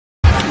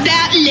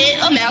that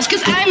little mouse,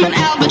 cause I'm an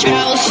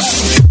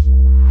albatross.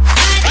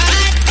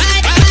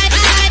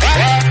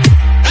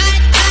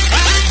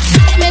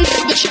 I'm an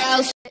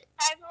albatross.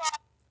 I've lost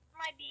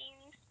my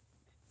beans.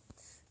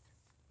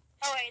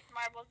 Oh wait, it's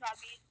marbles, not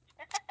beans.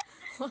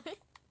 What?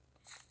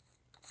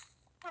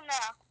 Oh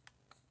no.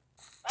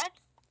 What?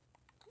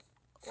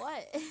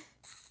 What?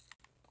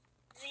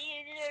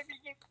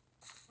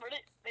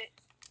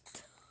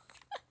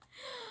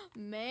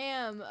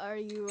 Ma'am, are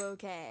you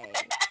okay?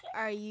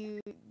 Are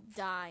you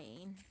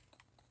dying?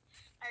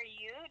 Are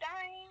you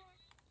dying?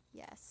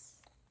 Yes.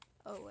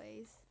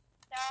 Always.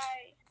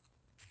 Die.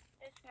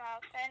 It's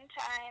muffin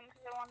time,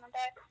 cause I wanna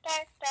die,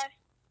 die, die.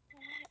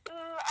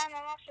 Ooh, I'm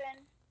a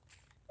muffin.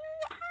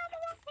 Ooh, I'm a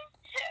muffin.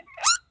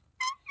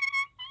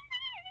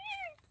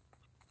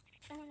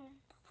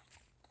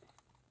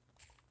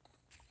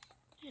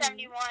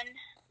 71.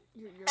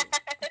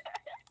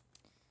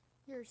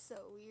 You're so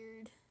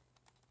weird.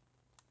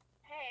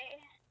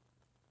 Hey.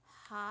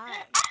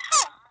 Hi.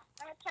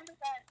 I'm at 10%.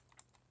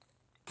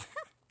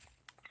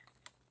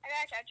 I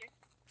got a charger.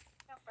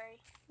 Don't worry.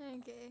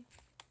 Okay.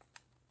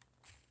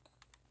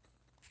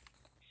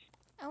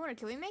 I wonder,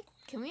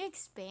 can we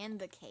expand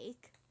the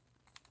cake?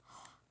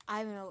 I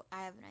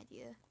have an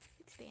idea.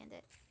 Expand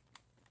it.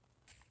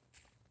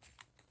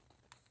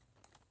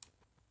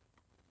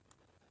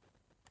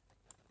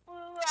 Ooh,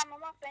 I'm a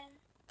muffin.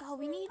 Oh,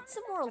 we need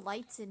some more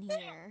lights in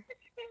here.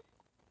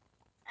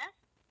 Huh?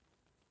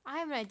 I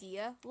have an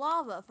idea.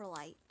 Lava for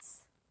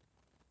lights.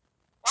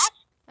 What?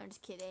 I'm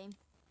just kidding.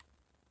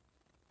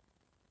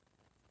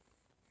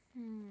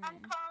 I'm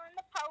calling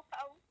the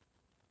popo.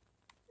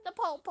 The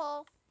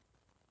popo.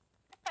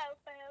 The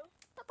popo.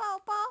 The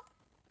popo.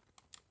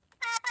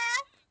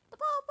 The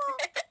popo.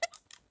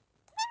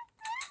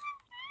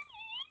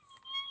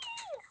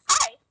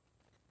 Hi.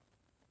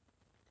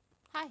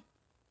 Hi.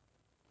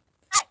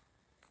 Hi.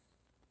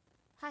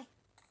 Hi.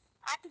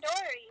 I'm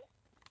Dory.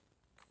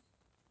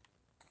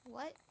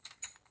 What?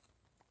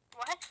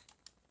 What?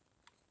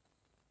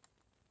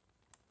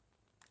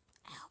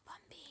 Help,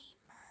 I'm being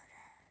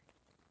murdered.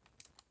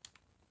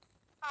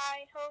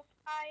 I hope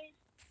I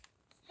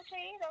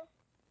potato.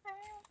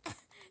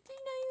 Do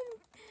you know you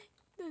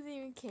doesn't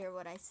even care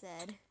what I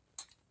said?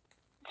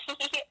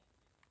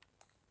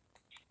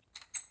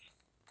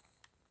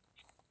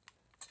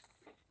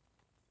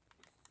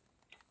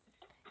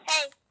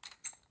 Hey.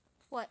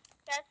 What?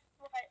 Guess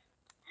what?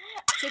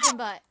 Chicken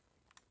butt.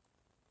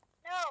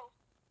 No.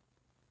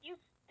 You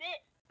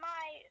bit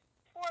my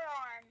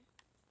forearm.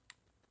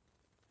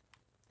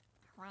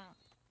 What?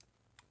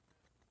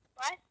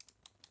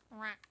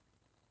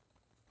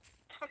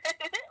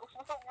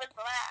 What was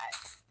that?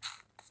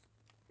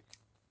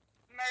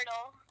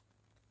 Myrtle.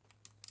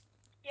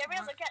 You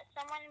ever look at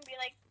someone and be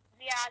like,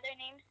 yeah, their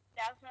name's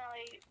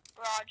definitely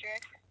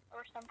Roderick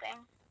or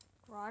something?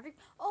 Roderick?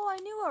 Oh, I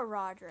knew a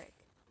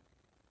Roderick.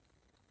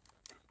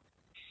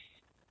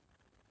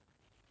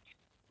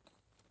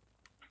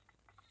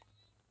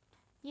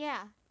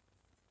 Yeah.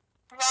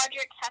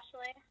 Roderick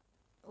Hesley.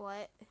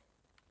 What?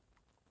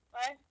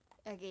 What?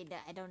 Okay, no,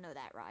 I don't know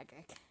that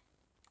Roderick.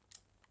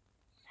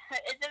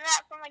 Isn't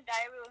that from like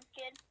Diary of a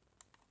Kid?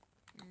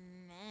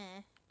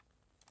 Meh.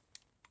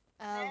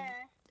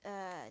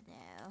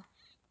 No.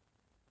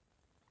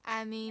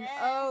 I mean,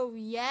 Meh. oh,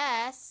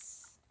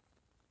 yes.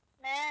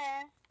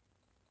 Meh.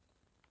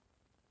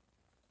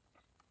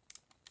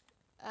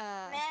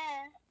 Uh,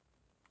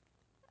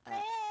 Meh.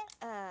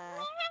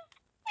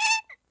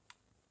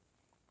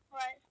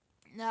 What?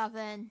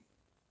 Nothing.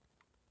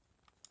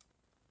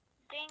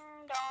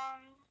 Ding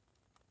dong.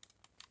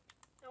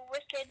 The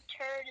wicked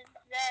turd is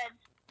dead.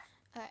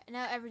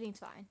 No, everything's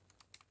fine.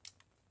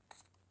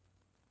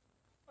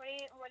 What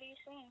are you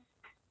saying?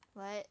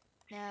 What?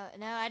 No,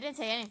 I didn't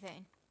say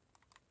anything.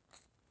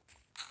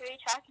 Who are you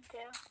talking to?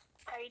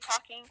 Are you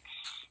talking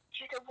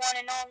to the one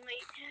and only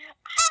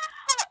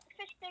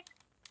fish stick?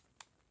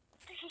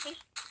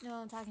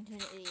 No, I'm talking to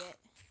an idiot.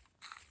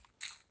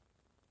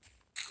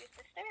 Your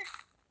sister?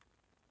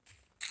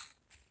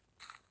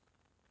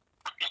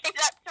 Okay,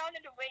 that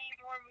sounded way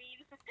more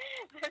mean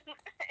than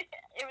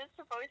it was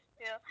supposed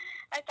to.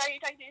 I thought you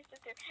were talking to your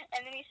sister,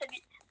 and then you said,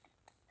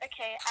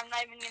 okay, I'm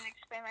not even gonna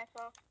explain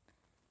myself.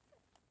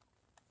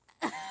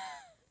 I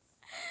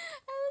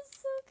was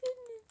so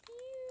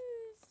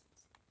confused.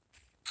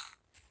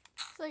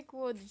 It's like,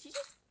 well, did you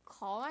just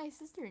call my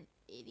sister an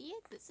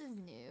idiot? This is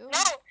new.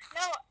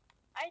 No,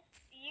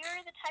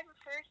 you're the type of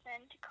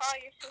person to call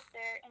your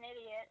sister an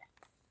idiot.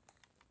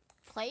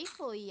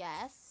 Playfully,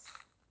 yes.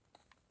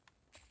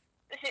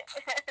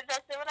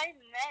 That's what I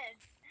meant.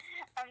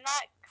 I'm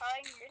not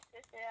calling your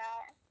sister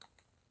that.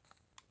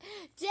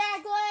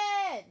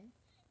 Jacqueline!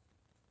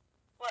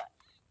 What?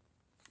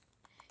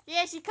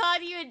 Yeah, she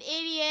called you an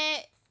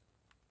idiot.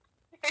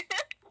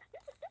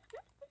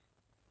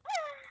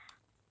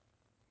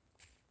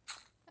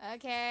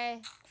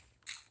 Okay.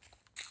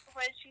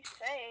 What did she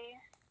say?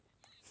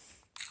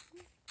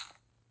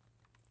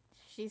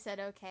 She said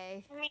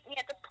okay. Meet me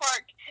at the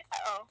park.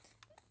 Uh-oh.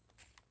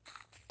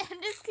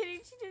 I'm just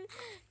kidding.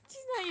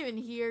 She's not even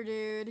here,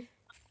 dude.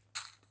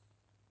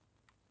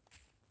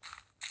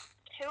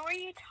 Who are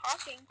you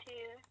talking to?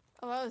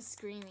 Oh, I was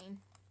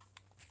screaming.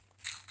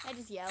 I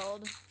just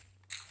yelled.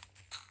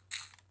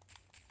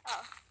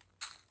 Oh.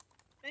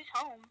 Who's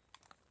home?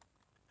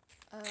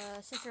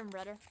 Sister and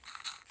brother.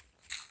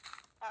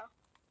 Oh.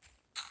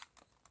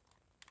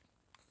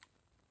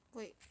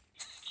 Wait.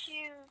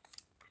 You.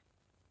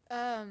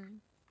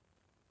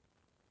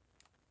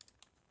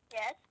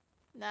 Yes?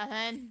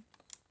 Nothing.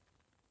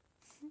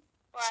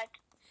 What?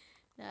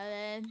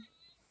 Nothing.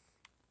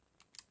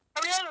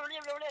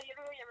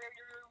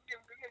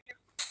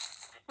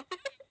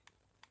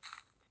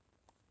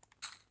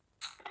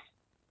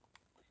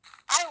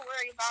 I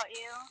worry about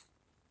you.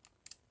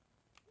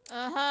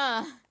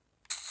 Uh-huh.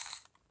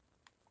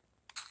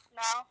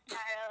 No,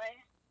 not really.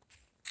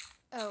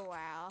 Oh,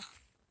 wow.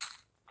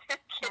 I'm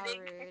How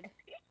kidding. rude.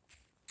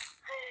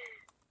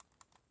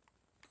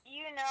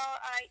 You know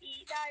I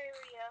eat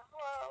diarrhea.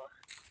 Whoa.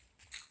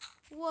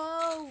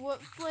 Whoa,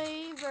 what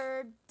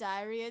flavor?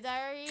 Diarrhea,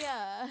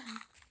 diarrhea.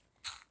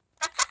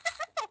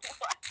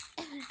 What?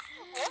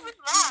 What was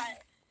that?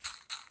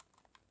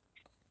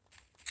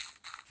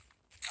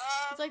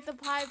 It's like the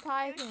pie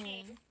sushi.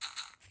 thing.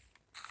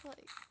 It's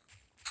like,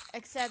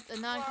 except a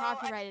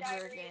non-copyrighted well,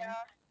 version.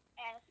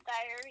 And it's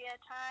diarrhea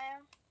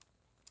time.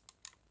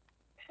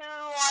 Who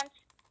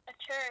wants a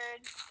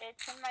turd?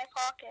 It's in my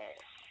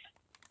pocket.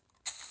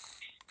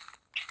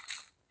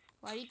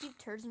 Why do you keep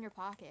turds in your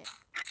pocket?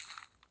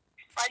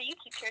 Why do you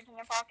keep turds in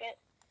your pocket?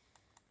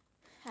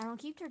 I don't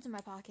keep turds in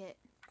my pocket.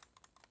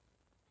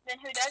 Then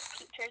who does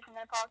keep turds in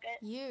their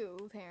pocket? You,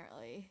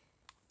 apparently.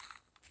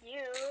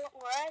 You?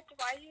 What?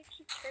 Why do you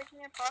keep turds in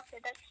your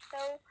pocket? That's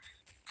so,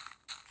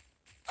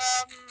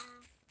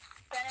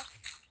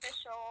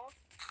 beneficial.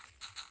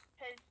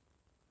 Because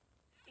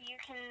you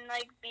can,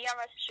 like, be on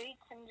the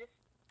streets and just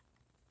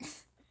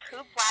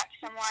poop whack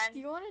someone. Do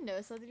you want to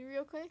know something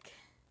real quick?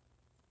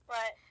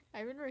 What?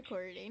 I've been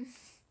recording.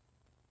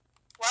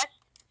 What?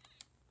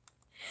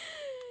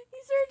 He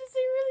started to say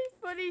really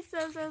funny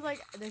stuff, so I was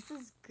like, this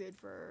is good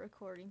for a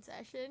recording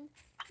session.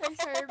 I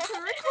started to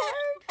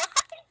record. My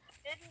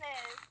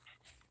goodness.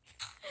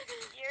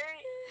 You're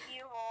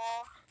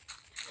evil.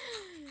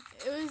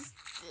 It was,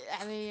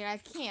 I mean, I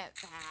can't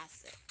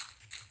pass it.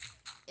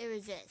 It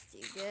was just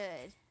too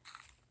good.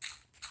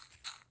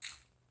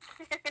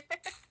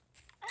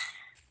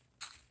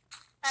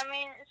 I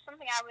mean, it's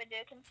something I would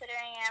do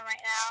considering I am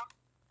right now.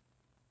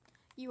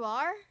 You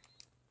are?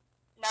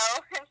 No.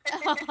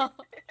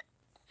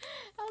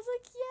 I was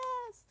like,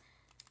 yes.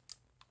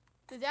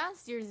 The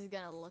downstairs is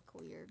gonna look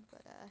weird,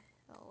 but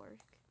it'll work.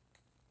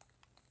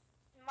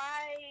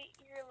 My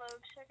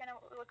earlobes are gonna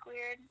look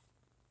weird.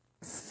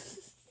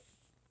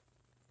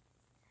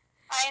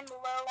 I am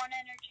low on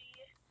energy.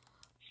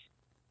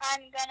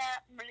 I'm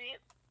gonna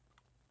bleep.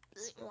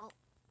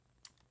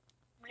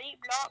 Bleep,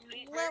 blop,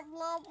 bleep,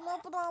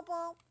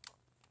 bleep.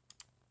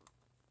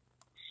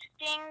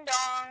 Ding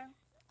dong.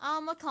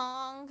 I'm a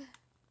Kong.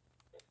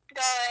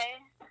 Go away.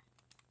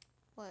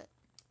 What?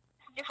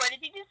 What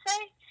did you just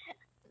say?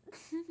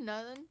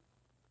 Nothing.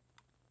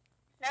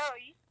 No,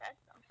 you said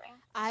something.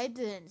 I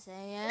didn't say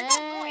What is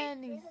that noise?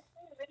 anything. There's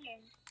something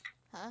ringing.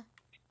 Huh?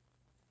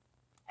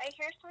 I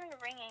hear something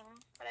ringing,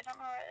 but I don't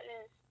know what it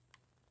is.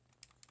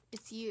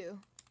 It's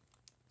you.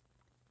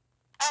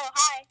 Oh,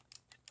 hi.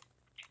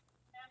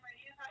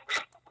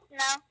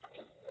 No.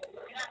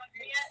 You're not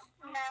hungry yet?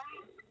 No.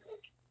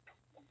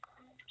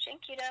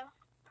 Thank you, though.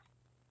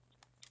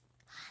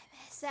 Hi,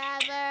 Miss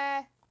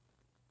Adler.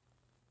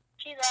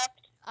 She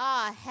left.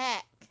 Ah,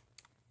 heck.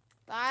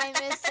 Bye,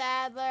 Miss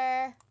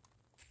Adler.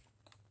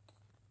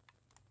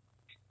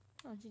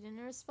 Oh, she didn't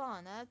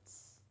respond.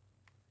 That's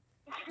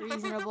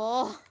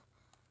reasonable.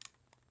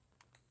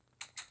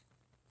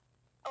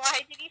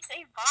 Why did you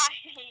say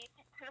bye in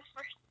the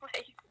first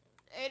place?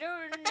 I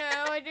don't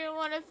know. I didn't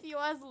want to feel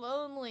as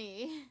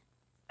lonely.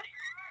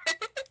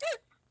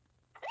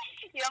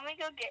 You want me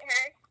to go get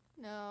her?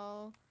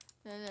 No.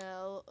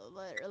 No.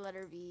 Let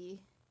her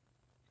be.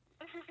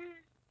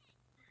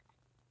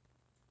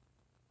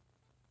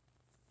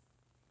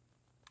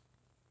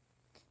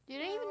 Do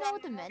they even know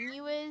what the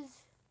menu is?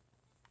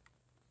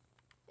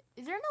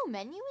 Is there no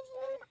menu in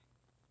here?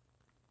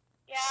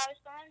 Yeah, I was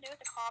going to do with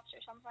the cops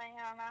or something.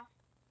 I don't know.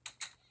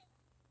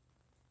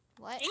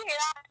 What? Do you hear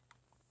that?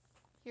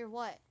 Hear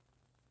what?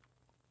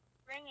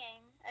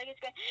 Ringing. I think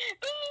it's going.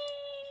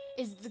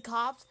 Beep! Is the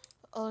cops?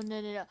 Oh,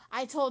 no.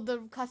 I told the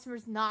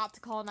customers not to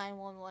call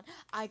 911.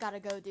 I gotta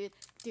go, dude.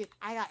 Dude,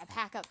 I gotta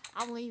pack up.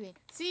 I'm leaving.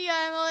 See ya,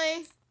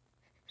 Emily.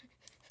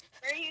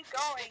 Where are you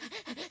going?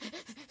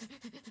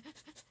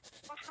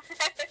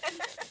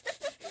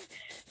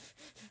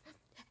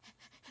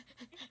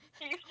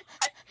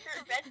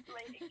 You're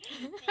ventilating.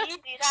 Do you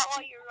do that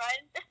while you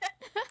run?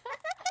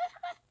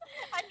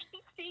 I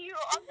can see you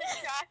on the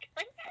track.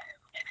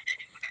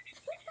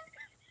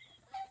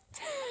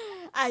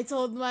 I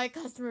told my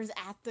customers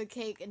at the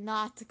cake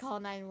not to call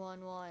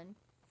 911.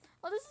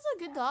 Oh, this is a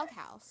good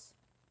doghouse.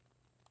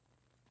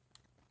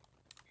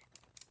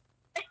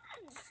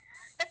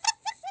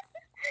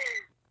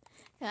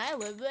 Can I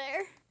live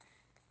there?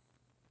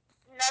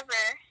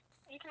 Never.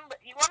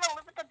 You want to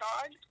live with the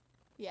dog?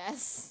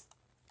 Yes.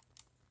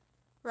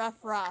 Ruff,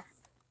 rough.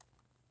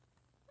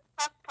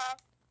 Puff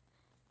puff.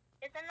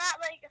 Isn't that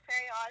like a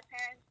Fairly Odd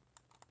Parents?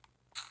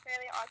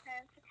 Fairly Odd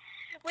Parents.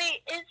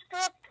 Wait, is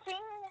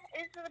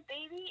the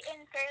baby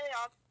in Fairly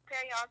Odd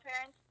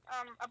Parents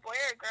a boy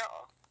or a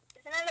girl?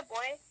 Isn't it a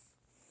boy?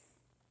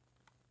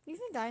 You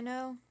think I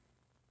know?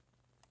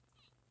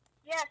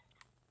 Yes.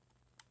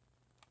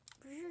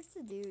 Pretty sure it's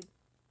a dude.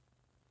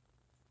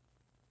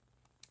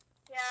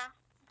 Yeah,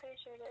 I'm pretty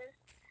sure it is.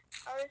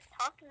 I was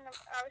talking to my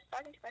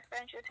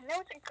friend. She was like, "No,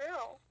 it's a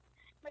girl."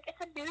 I'm like,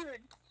 it's a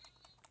dude.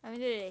 I mean,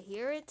 did I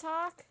hear it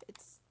talk?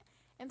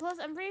 And plus,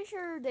 I'm pretty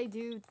sure they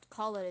do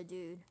call it a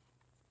dude.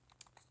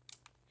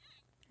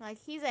 Like,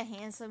 he's a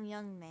handsome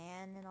young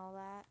man and all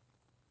that.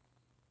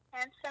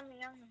 Handsome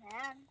young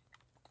man.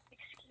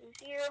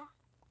 Excuse you?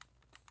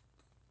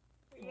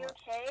 Are you What?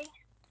 okay?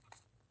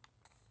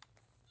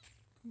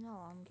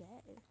 No, I'm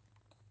gay.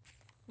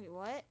 Wait,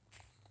 what?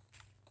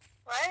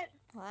 What?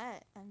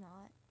 What? I'm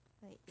not.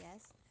 Wait,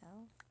 yes?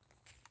 No?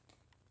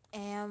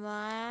 Am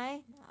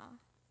I? No.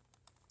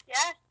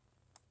 Yes.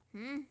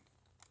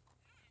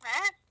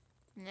 Huh?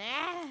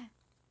 Nah.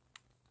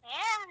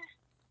 Yeah.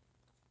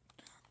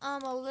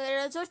 I'm a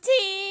little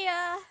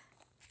tortilla.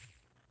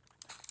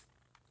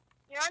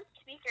 You're on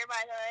speaker,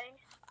 by the way.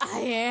 I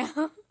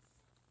am.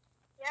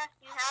 Yes,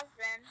 you have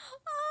been.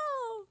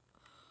 Oh.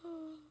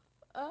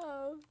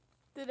 Oh.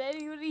 Did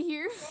anybody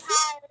hear me? Say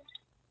hi.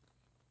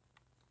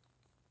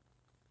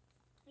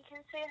 You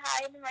can say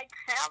hi to my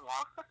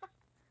grandma.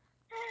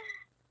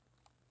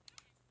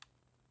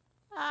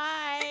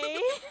 Hi.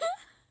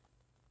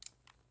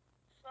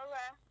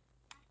 Lola.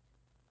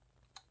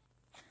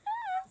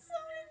 I'm so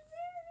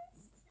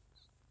embarrassed.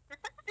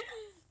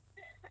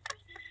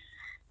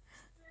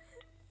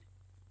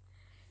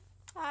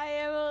 Hi,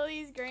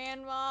 Emily's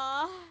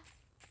grandma.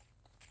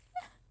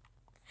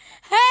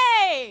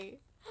 Hey!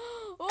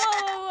 Whoa,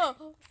 whoa,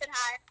 whoa. Said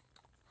hi.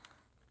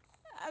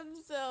 I'm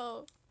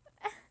so...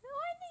 Why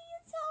didn't you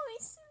tell me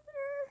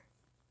sooner?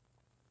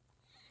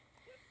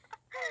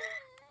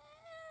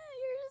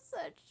 You're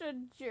such a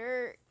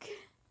jerk.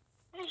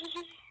 I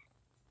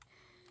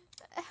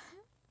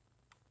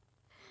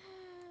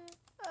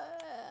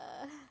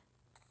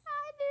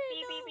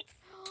didn't know. Beep.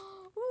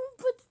 Who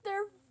puts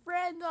their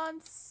friend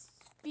on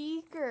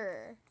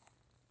speaker?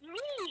 Me.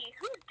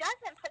 Who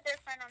doesn't put their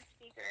friend on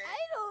speaker? I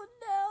don't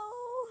know.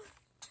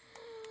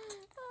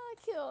 Oh,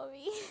 kill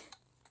me.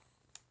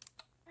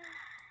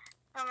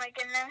 Oh my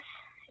goodness.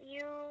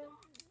 You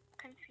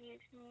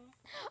confused me.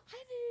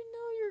 I didn't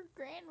know your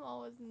grandma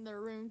was in the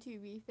room, to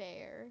be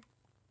fair.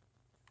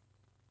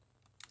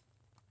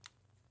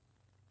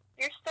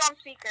 You're still on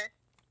speaker.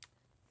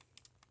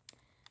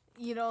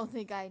 You don't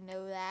think I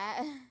know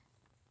that?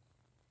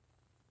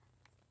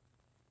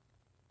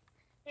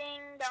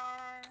 Ding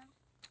dong.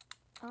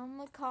 I'm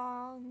a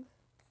Kong.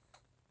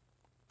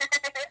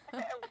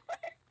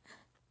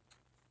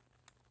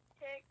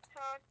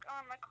 TikTok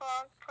on the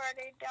clock,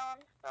 party down,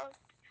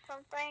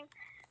 something.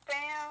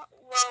 Bam.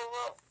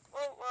 Whoa.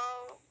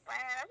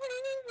 Bam.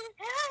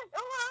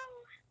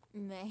 Oh,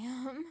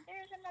 Ma'am,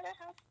 there's another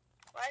house.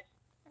 What?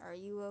 are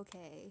you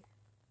okay?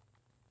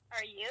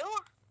 Are you?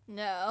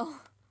 No.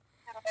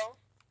 No.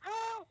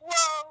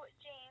 Whoa,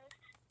 James.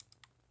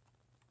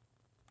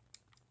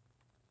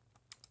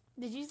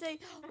 Did you say,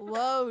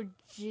 whoa,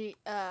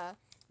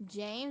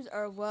 James,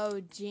 or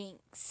whoa,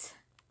 Jinx?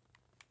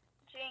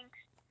 Jinx.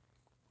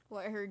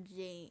 What heard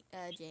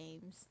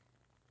James?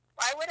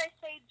 Why would I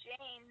say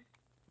James?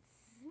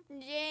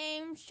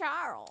 James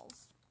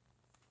Charles.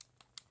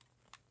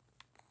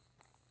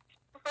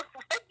 Why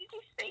did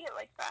you say it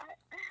like that?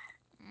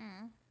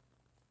 Mm.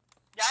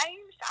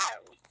 James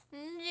Charles.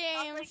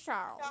 James Like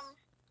Charles. some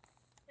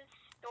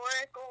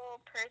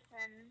historical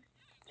person.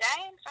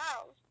 James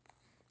Charles.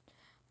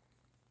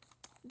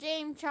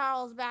 James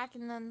Charles back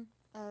in the,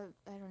 I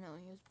don't know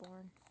when he was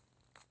born.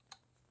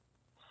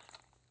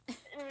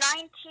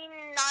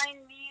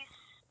 1990s.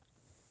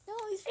 No,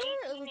 he's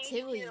 1882.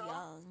 relatively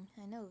young.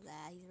 I know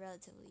that. He's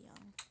relatively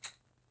young.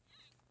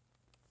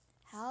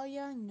 How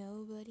young,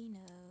 nobody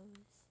knows.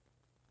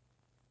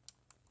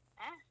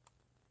 Huh?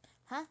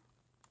 Huh?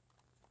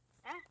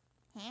 Huh?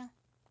 Huh?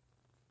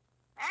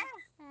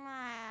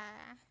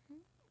 Ah.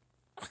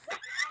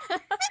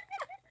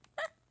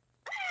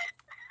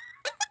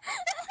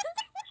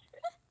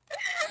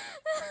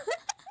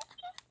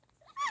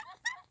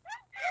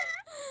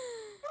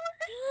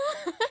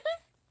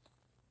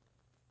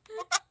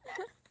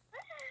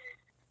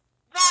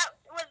 That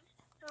was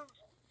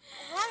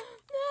what?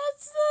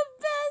 That's the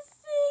best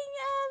thing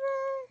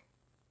ever.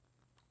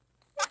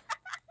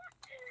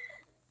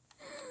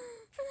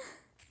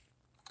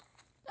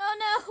 Oh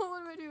no,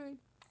 what am I doing?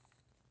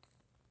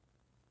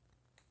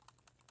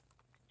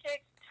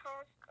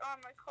 TikTok on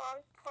the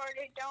clock,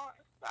 party don't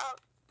stop.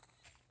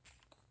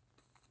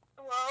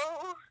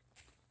 Whoa,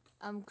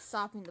 I'm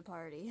stopping the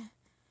party.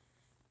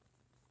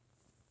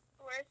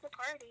 where's the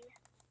party?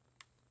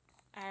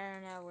 I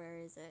don't know, where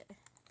is it?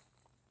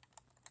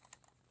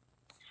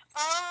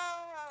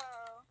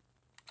 Oh.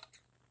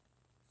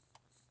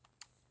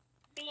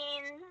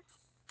 Beans.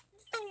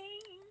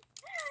 Beans.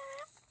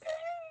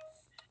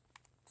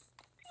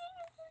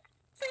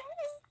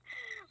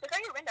 Look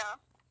out your window.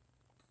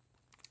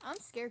 I'm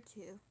scared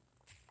too.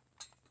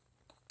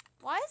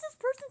 Why is this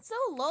person so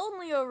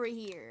lonely over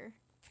here?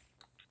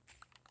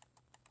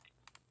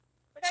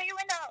 Look out your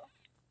window.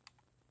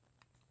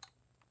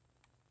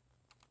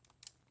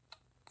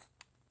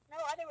 No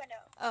other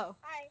window. Oh,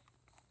 Hi.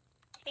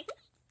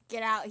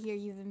 get out here.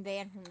 You've been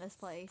banned from this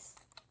place.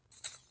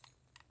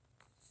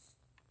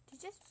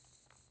 Did you just...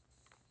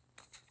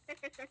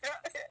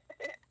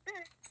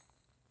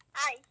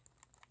 Hi.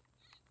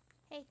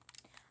 Hey,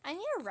 I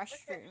need a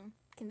restroom.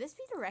 Can this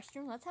be the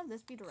restroom? Let's have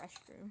this be the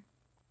restroom.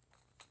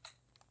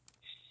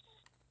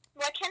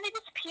 Why can't they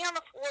just pee on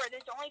the floor?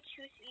 There's only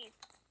 2 seats.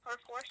 Or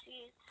 4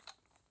 seats.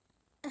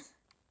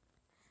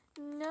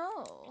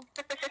 No.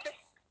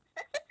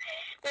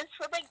 There's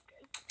for like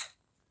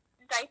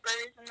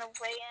diapers in the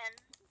way in.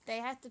 They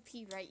have to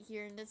pee right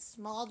here in this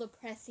small,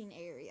 depressing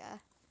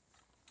area.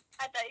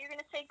 I thought you were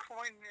gonna say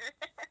corner.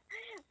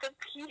 The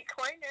pee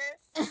corner.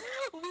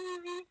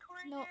 Wee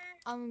corner. No,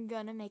 I'm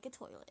gonna make a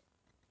toilet.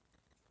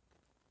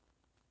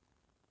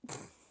 I'm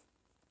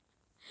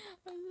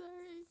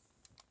sorry.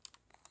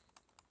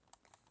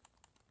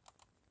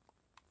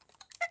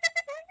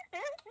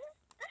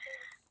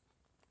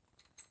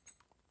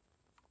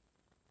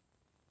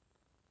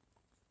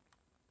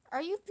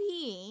 Are you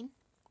peeing?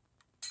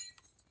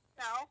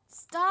 No.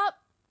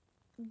 Stop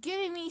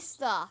giving me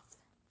stuff.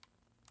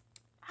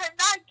 I'm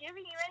not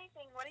giving you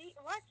anything.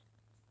 What?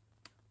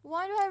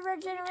 Why do I have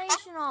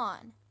regeneration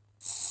on?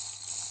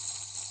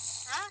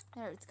 Huh?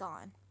 There, it's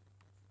gone.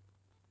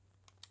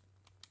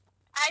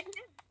 I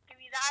didn't give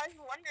you that. I was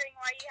wondering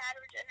why you had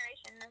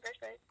regeneration in the first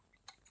place.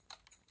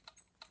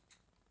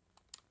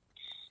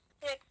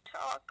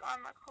 TikTok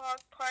on the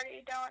clock, party,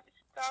 don't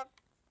stop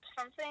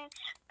something.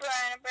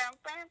 Bam, bam,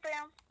 bam,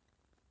 bam.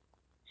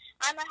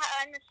 I'm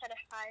gonna set a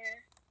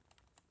fire.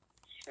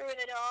 Screw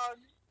the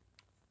dogs.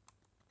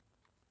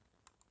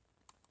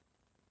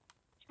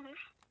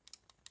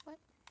 What?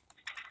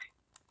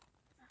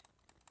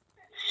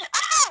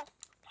 Ah!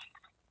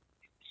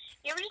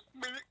 You ever just,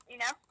 you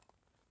know?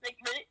 Like,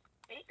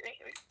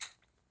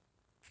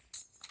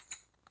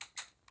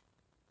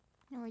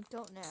 No, I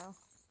don't know.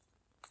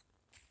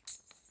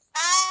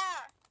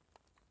 ah!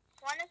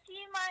 Wanna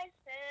see my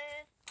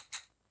sis?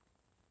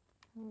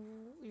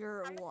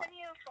 You're I'm gonna what? send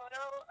you a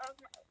photo of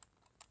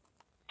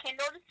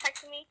Kl0ut is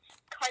texting me,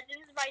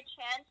 cousins by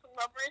chance,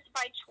 lovers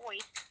by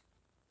choice.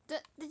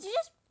 Did you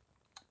just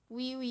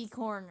wee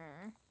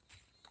corner?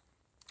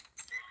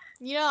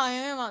 You know, I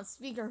am on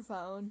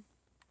speakerphone.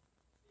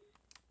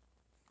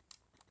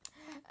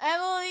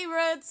 Emily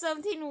wrote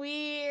something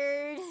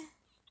weird.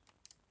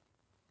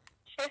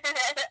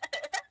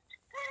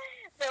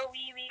 The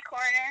wee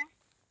corner.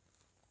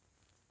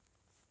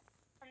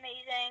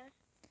 Amazing.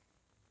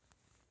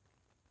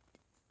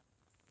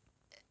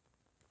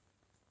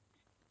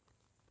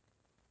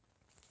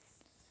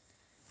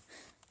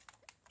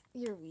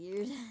 You're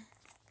weird.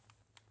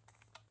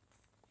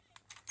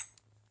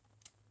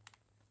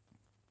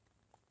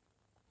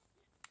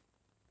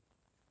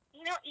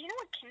 You know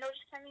what Kl0ut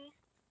just sent me?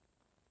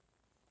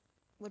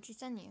 What'd she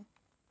send you?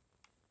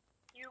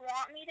 You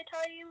want me to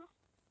tell you?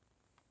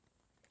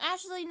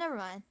 Actually, never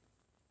mind.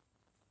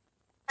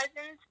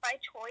 Cousins by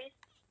choice.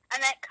 I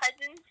meant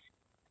cousins.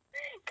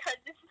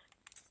 Cousins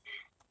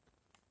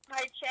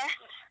by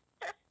chance.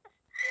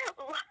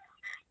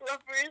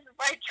 Lovers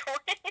by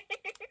choice.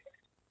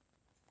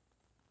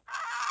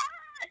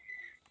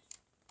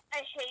 I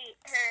hate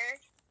her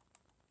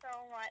so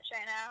much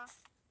right now.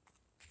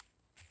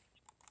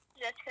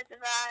 Just because of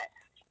that.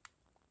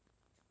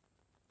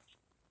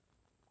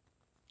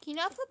 Can you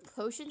not put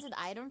potions in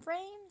item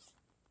frames?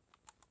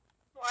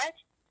 What?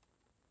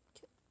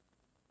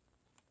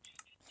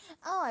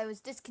 Oh, I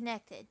was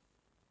disconnected.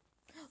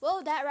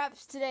 Well, that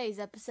wraps today's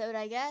episode,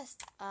 I guess.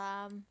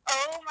 Oh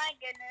my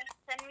goodness.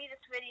 Send me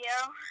this video.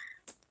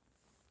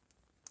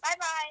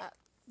 Bye-bye.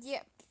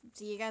 Yep.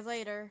 See you guys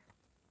later.